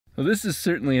Well, this is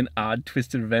certainly an odd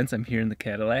twist of events. I'm here in the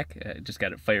Cadillac. I just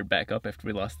got it fired back up after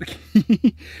we lost the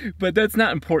key. But that's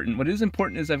not important. What is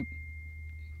important is I've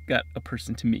got a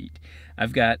person to meet.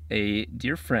 I've got a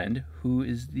dear friend who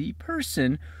is the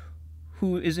person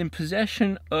who is in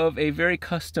possession of a very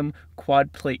custom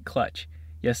quad plate clutch.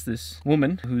 Yes, this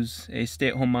woman, who's a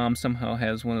stay-at-home mom, somehow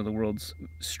has one of the world's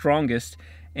strongest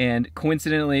and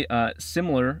coincidentally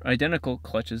similar, identical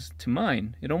clutches to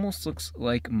mine. It almost looks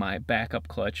like my backup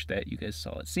clutch that you guys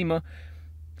saw at SEMA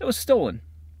that was stolen.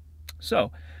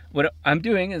 So what I'm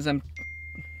doing is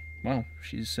well,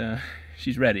 she's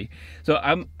ready. So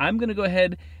I'm gonna go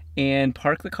ahead and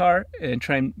park the car and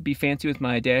try and be fancy with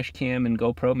my dash cam and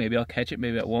GoPro. Maybe I'll catch it,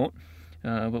 maybe I won't.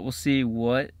 But we'll see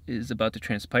what is about to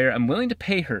transpire. I'm willing to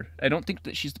pay her. I don't think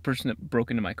that she's the person that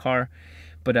broke into my car,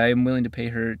 but I am willing to pay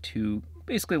her to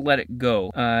basically let it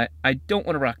go. I don't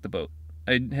want to rock the boat.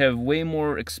 I have way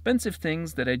more expensive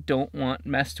things that I don't want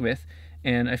messed with,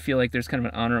 and I feel like there's kind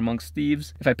of an honor amongst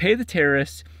thieves. If I pay the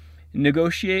terrorists,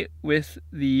 negotiate with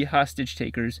the hostage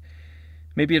takers,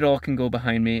 maybe it all can go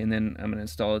behind me, and then I'm gonna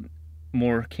install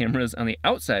more cameras on the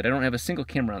outside. I don't have a single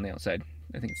camera on the outside.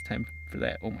 I think it's time for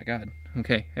that. Oh my God.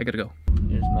 Okay, I gotta go.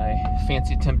 Here's my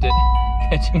fancy attempt at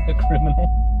catching a criminal.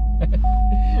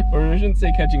 Or I shouldn't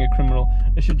say catching a criminal.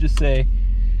 I should just say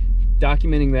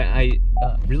documenting that I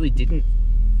really didn't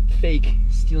fake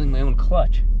stealing my own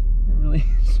clutch. Really,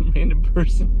 some random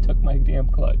person took my damn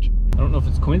clutch. I don't know if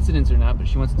it's coincidence or not, but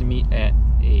she wants to meet at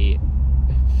a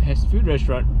fast food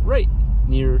restaurant right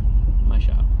near my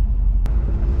shop.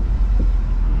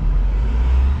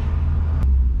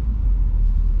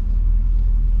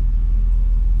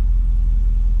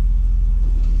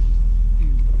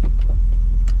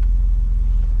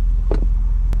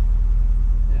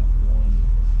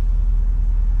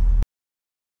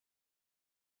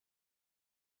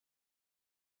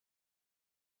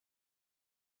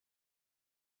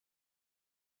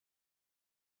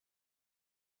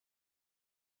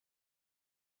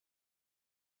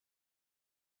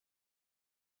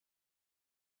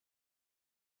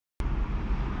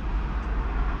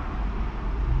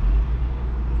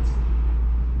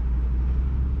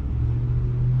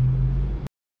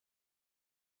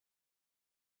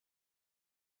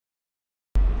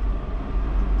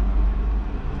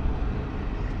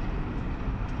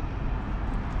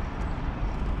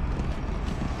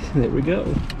 There we go.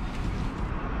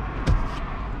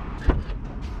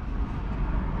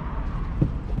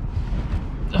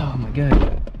 Oh my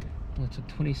God. Well, it took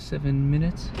 27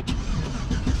 minutes.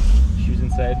 She was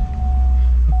inside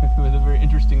with a very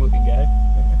interesting looking guy.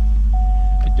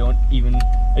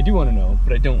 I do want to know,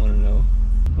 but I don't want to know.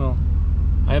 Well,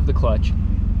 I have the clutch.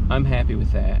 I'm happy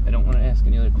with that. I don't want to ask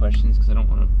any other questions because I don't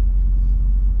want to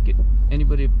get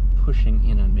anybody pushing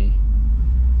in on me,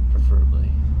 preferably.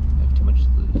 I have too much to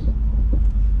lose.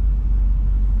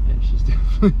 And she's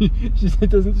definitely, it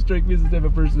doesn't strike me as the type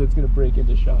of person that's going to break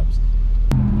into shops.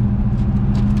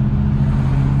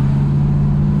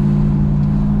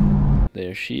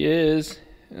 There she is.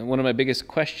 And one of my biggest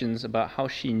questions about how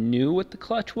she knew what the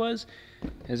clutch was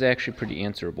is actually pretty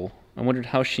answerable. I wondered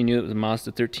how she knew it was a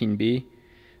Mazda 13B,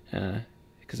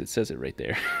 because it says it right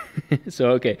there.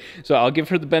 So, okay. So I'll give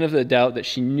her the benefit of the doubt that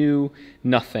she knew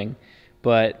nothing.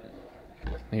 But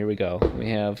here we go. We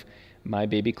have my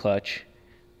baby clutch,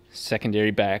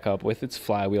 secondary backup with its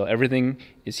flywheel. Everything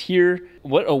is here.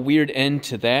 What a weird end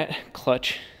to that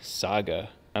clutch saga.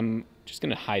 I'm just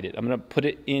gonna hide it. I'm gonna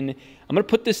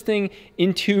put this thing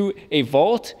into a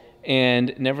vault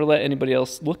and never let anybody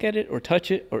else look at it or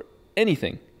touch it or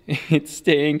anything. It's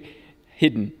staying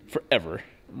hidden forever.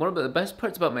 One of the best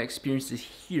parts about my experiences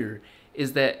here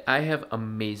is that I have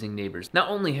amazing neighbors. Not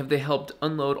only have they helped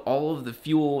unload all of the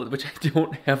fuel, which I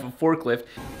don't have a forklift.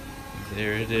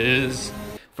 There it is.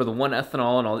 For the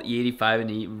 1-ethanol and all the E85 and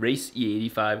the race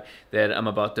E85 that I'm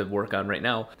about to work on right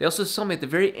now. They also saw me at the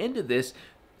very end of this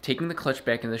taking the clutch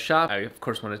back in the shop. I, of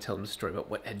course, want to tell them the story about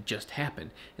what had just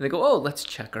happened. And they go, oh, let's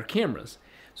check our cameras.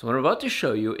 So what I'm about to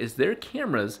show you is their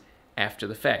cameras after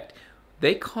the fact.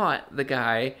 They caught the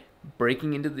guy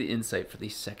breaking into the Insight for the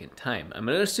second time. I'm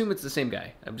going to assume it's the same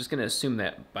guy. I'm just going to assume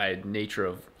that by nature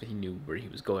of he knew where he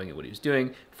was going and what he was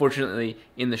doing. Fortunately,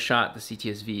 in the shot, the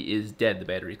CTSV is dead. The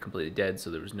battery is completely dead,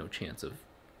 so there was no chance of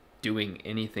doing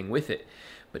anything with it.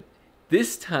 But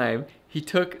this time, he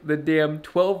took the damn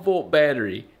 12-volt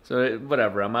battery. So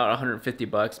whatever, I'm out 150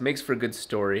 bucks. Makes for a good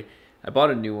story. I bought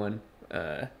a new one.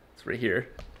 It's right here.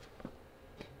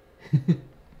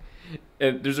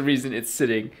 And there's a reason it's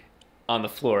sitting on the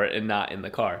floor and not in the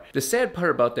car. The sad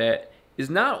part about that is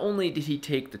not only did he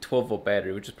take the 12-volt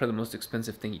battery, which is probably the most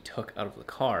expensive thing he took out of the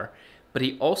car, but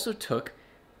he also took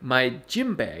my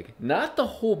gym bag, not the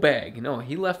whole bag. No,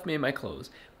 he left me my clothes,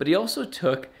 but he also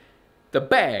took the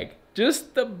bag,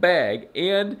 just the bag,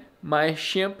 and my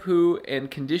shampoo and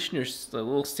conditioner, the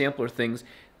little sampler things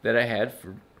that I had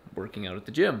for working out at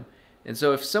the gym. And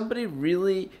so if somebody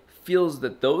really feels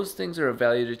that those things are of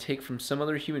value to take from some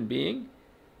other human being,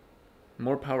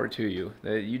 more power to you.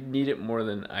 You need it more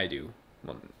than I do.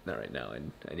 Well, not right now.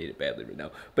 I need it badly right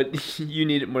now. But you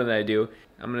need it more than I do.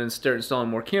 I'm going to start installing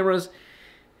more cameras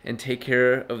and take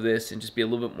care of this and just be a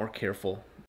little bit more careful